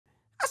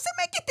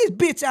man, get this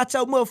bitch out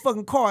your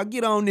motherfucking car.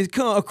 Get on this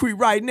concrete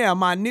right now,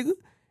 my nigga.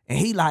 And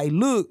he like,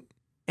 look.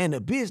 And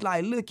the bitch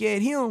like, look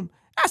at him.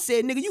 I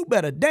said, nigga, you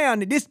better down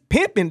this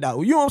pimping,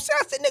 though. You know what I'm saying?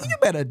 I said, nigga, you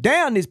better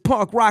down this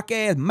punk rock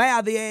ass,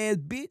 mouthy ass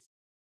bitch.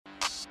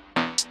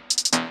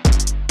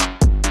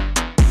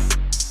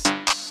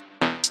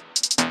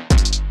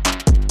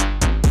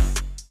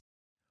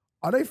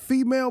 Are they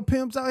female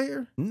pimps out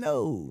here?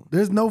 No.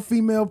 There's no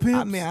female pimps?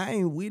 I mean, I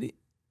ain't with it.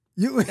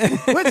 What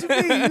you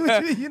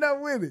mean? You're not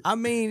with it? I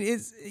mean,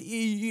 it's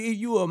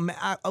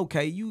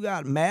okay, you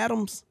got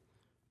madams.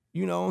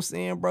 You know what I'm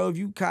saying, bro? If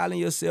you calling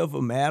yourself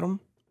a madam,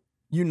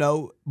 you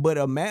know, but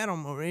a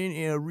madam or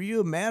a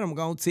real madam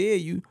gonna tell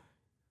you,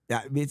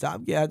 that bitch,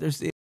 I'm out there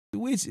saying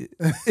with it.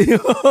 You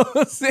know what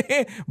I'm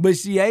saying? But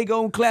she ain't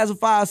gonna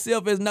classify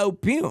herself as no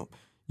pimp.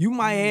 You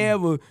might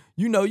have a,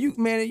 you know, you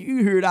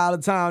hear it all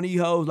the time. These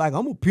hoes like,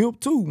 I'm a pimp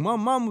too. My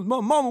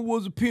mama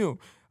was a pimp.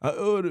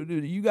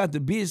 You got the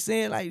bitch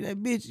saying like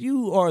that, bitch,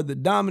 you are the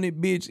dominant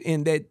bitch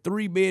in that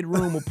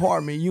 3-bedroom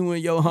apartment you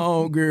and your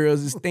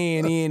homegirls is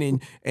staying in,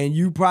 and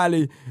you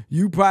probably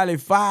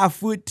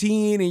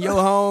 5'10" and your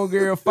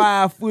homegirl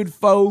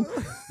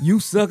 5'4". You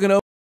sucking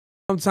up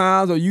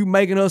sometimes, or you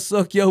making her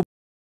suck your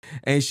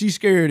and she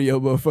scared of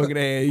your motherfucking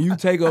ass. You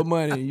take her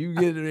money, you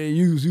get it and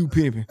you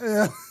pimping.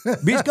 Yeah.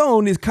 Bitch, go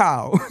on this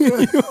call.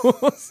 You know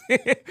what I'm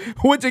saying?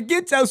 Once you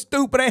get your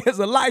stupid ass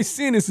a life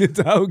sentence if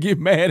I don't get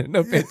mad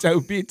enough at your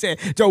bitch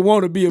ass, your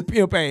want to be a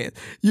pimp ass.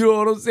 You know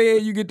what I'm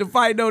saying? You get to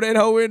fight on that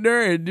hoe in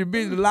there and the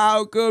bitch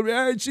loud come,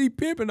 hey, she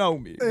pimping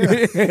on me.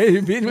 Yeah.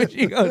 Bitch, what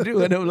she gonna do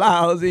with them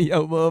louds in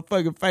your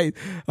motherfucking face?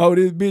 Oh,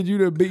 this bitch, you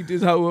done beat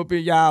this hoe up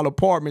in y'all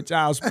apartment,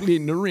 y'all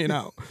splitting the rent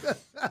out.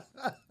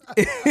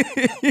 You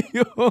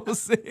know what I'm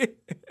saying?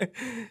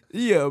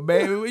 Yeah,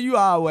 baby. You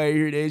always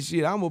hear that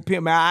shit. I'm a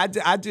pimp. Man,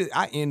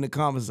 I end the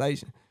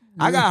conversation.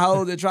 Yeah. I got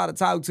hoes that try to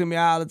talk to me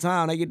all the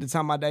time. They get to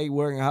talk about they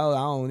working hoes. I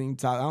don't even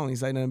talk. I don't even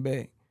say nothing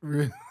back.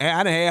 Really? And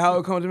I done had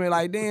hoes come to me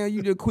like, damn,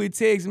 you just quit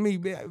texting me.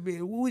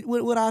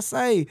 What I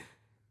say?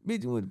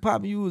 Bitch, when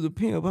Papa, you was a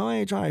pimp. I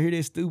ain't trying to hear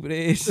that stupid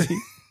ass shit.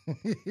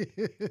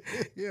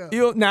 Yeah. You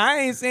know, now, I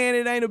ain't saying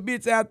it ain't a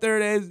bitch out there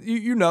that's,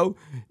 you know,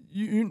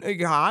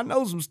 I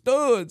know some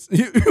studs,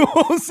 you know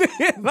what I'm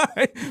saying?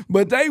 Like,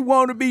 but they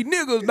want to be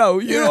niggas though,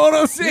 you know what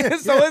I'm saying?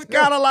 So it's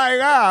kind of like,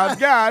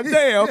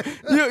 goddamn,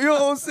 you know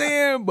what I'm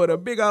saying? But a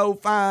big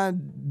old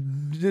fine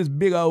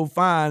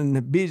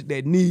bitch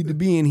that need to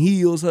be in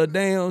heels her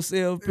damn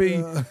self,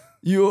 you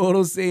know what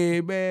I'm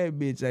saying? Bad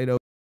bitch ain't no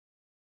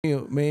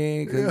pimp,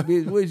 man, because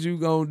bitch, what you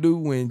gonna do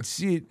when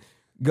shit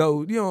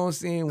go, you know what I'm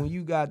saying? When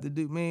you got to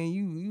do, man,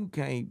 you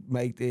can't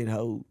make that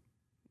hoe.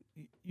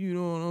 You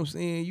know what I'm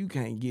saying? You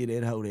can't get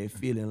that hoe that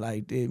feeling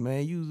like that,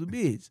 man. You's a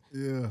bitch.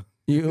 Yeah.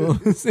 You know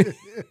what I'm saying?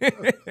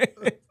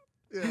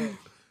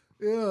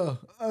 Yeah.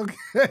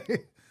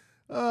 Okay.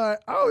 All right.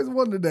 I always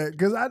wondered that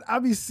because I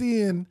be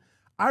seeing,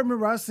 I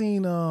remember I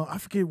seen, I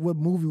forget what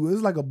movie it was. It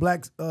was like a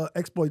black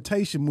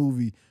exploitation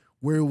movie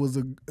where it was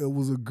a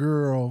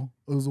girl,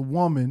 it was a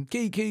woman.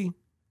 Kiki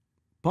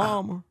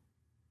Palmer.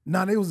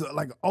 No, it was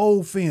like an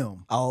old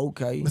film. Oh,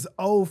 okay. It's an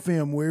old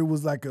film where it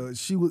was like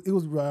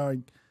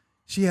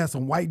she had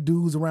some white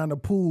dudes around the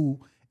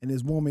pool, and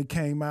this woman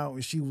came out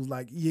and she was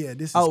like, "Yeah,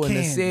 this is candy."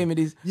 In the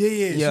 70s. Yeah.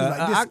 She was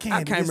like, this candy.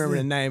 I can't remember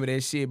the name of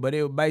that shit, but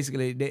it was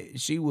basically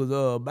she was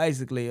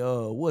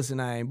what's her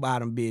name?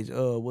 Bottom bitch.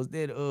 Was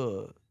that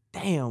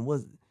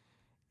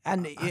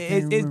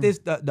it's this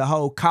the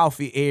whole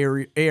coffee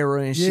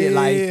era and shit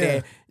like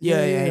that. Yeah.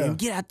 And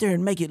get out there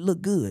and make it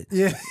look good.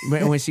 Yeah.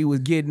 When she was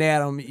getting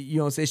at him, you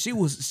know what I'm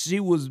saying? She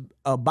was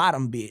a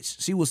bottom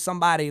bitch. She was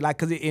somebody like,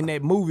 cause in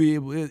that movie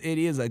it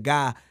is a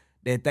guy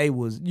that they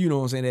was, you know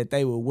what I'm saying, that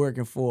they were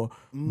working for.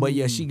 But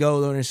yeah, she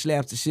goes on and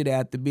slaps the shit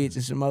out the bitch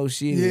and some more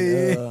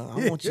shit.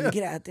 I want you to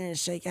get out there and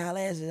shake y'all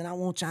asses, and I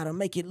want y'all to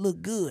make it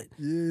look good.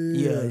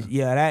 Yeah.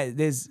 It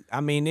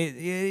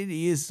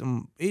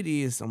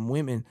is some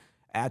women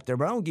out there,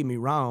 but don't get me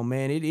wrong,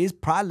 man. It is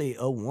probably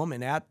a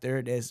woman out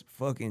there that's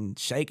fucking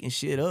shaking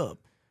shit up.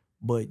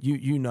 But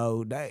you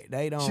know,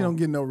 they don't. She don't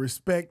get no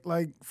respect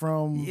like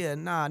from. Yeah,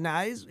 nah.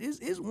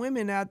 It's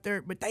women out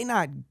there, but they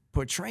not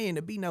portraying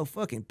to be no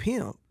fucking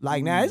pimp.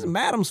 Like now, it's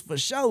madams for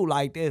sure.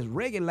 Like that's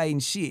regulating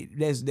shit.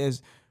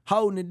 That's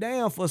holding it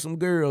down for some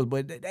girls,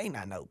 but they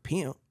not no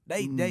pimp.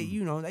 They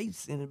you know, they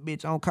send a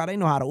bitch on call. They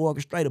know how to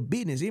orchestrate a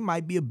business. It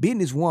might be a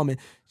businesswoman.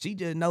 She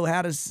just know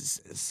how to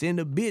send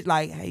a bitch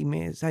like, hey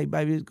man, say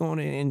baby, it's going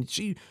in, and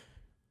she,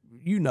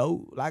 you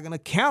know, like an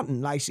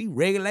accountant, like she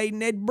regulating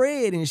that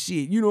bread and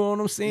shit. You know what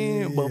I'm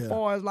saying? Yeah. But as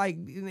far as like,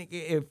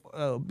 if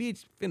a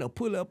bitch finna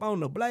pull up on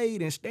the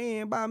blade and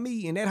stand by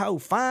me and that hoe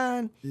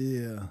fine,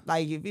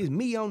 like if it's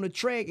me on the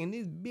track and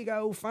this big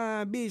old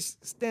fine bitch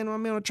standing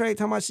on me on the track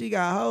talking about she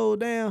got a hold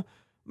down,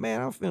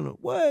 man, I'm finna,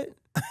 what?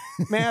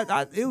 Man,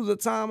 it was a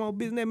time on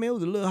business, man, it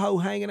was a little hoe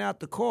hanging out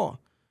the car.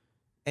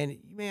 And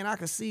man, I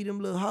could see them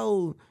little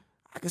hoes.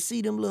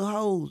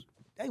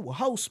 They were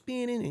hoe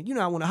spinning, and you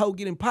know when a hoe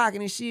get in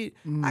pocket and shit,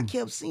 I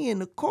kept seeing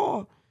the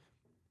car.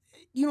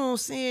 you know what I'm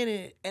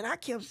saying? And I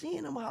kept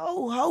seeing them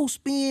whole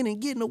spin and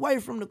getting away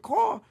from the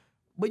car.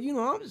 But, you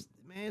know, I'm just,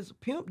 man, it's a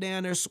pimp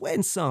down there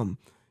sweating something.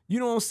 You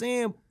know what I'm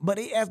saying? But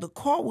as the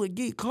car would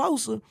get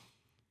closer,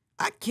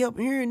 I kept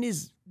hearing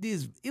this,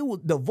 it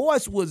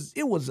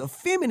was a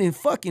feminine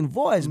fucking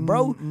voice,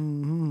 bro.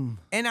 Mm-hmm.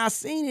 And I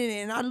seen it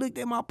and I looked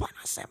at my partner.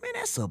 I said, man,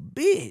 that's a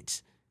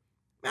bitch.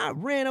 Man, I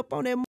ran up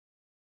on that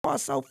car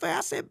so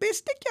fast. I said, bitch,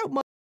 stick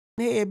your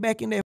head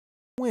back in that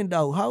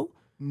window, ho.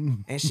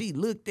 Mm. And she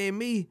looked at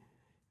me.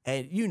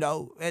 And, you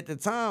know, at the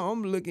time,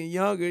 I'm looking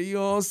younger, you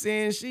know what I'm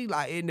saying? She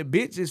like, and the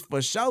bitch is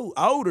for sure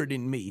older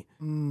than me.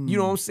 You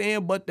know what I'm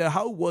saying? But the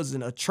hoe was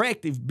an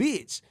attractive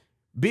bitch.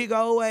 Big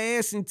old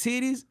ass and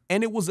titties.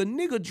 And it was a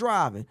nigga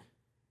driving.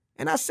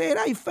 And I said,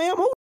 hey, fam,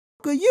 who the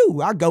fuck are you?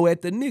 I go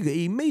at the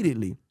nigga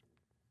immediately.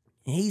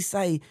 And he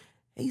say,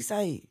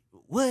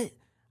 what?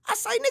 I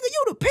say, nigga,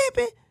 you the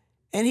pimpin'?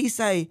 And he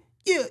say,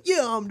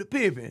 yeah, I'm the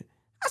pimpin'.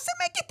 I said,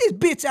 man, get this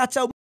bitch out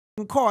your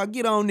car.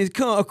 Get on this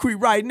concrete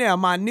right now,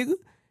 my nigga.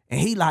 And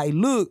he like,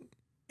 look,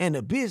 and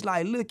the bitch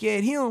like, look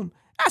at him.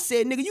 I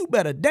said, nigga, you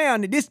better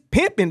down this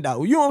pimping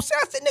though. You know what I'm saying?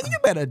 I said, nigga, you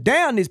better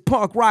down this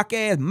punk rock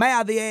ass,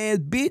 mouthy ass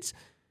bitch.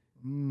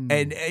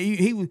 And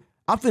he was,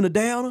 I'm finna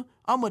down her.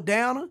 I'm a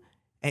downer.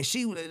 And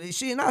she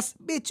and I said,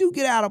 bitch, you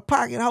get out of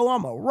pocket, hoe.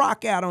 I'm a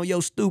rock out on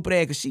your stupid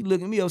ass. Cause she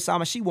looking at me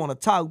upside, she want to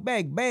talk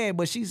back bad,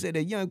 but she said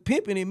the young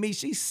pimping in me,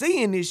 she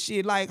seeing this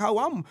shit like, hoe,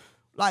 I'm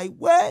like,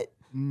 what?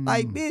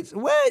 Like, bitch,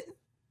 what?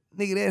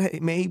 Nigga,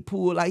 that man, he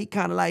pulled like he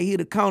kind of like hit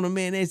a corner,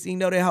 man. Next thing you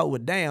know, that hoe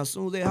was down. As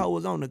soon as that hoe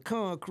was on the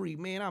concrete,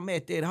 man, I'm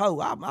at that hoe.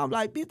 I'm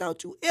like, bitch,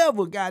 don't you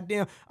ever,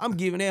 goddamn, I'm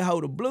giving that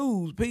hoe the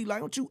blues, Pete.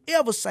 Like, don't you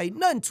ever say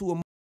nothing to a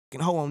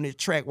motherfucking hoe on this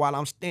track while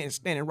I'm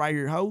standing right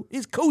here, hoe.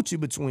 It's coochie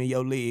between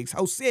your legs,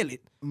 hoe, sell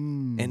it.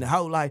 And the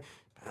hoe like,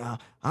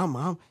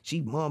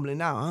 she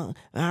mumbling out.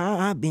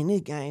 I've been in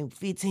this game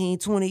 15,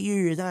 20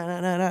 years. Yeah,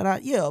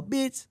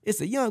 bitch,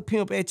 it's a young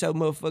pimp at your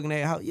motherfucking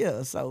ass hoe.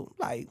 Yeah, so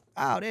like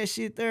all that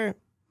shit there.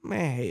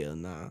 Man, hell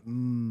nah.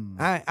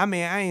 I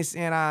mean, I ain't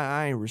saying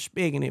I ain't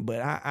respecting it, but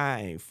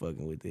I ain't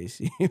fucking with this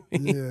shit.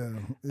 Yeah.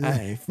 I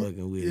ain't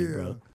fucking with it, bro.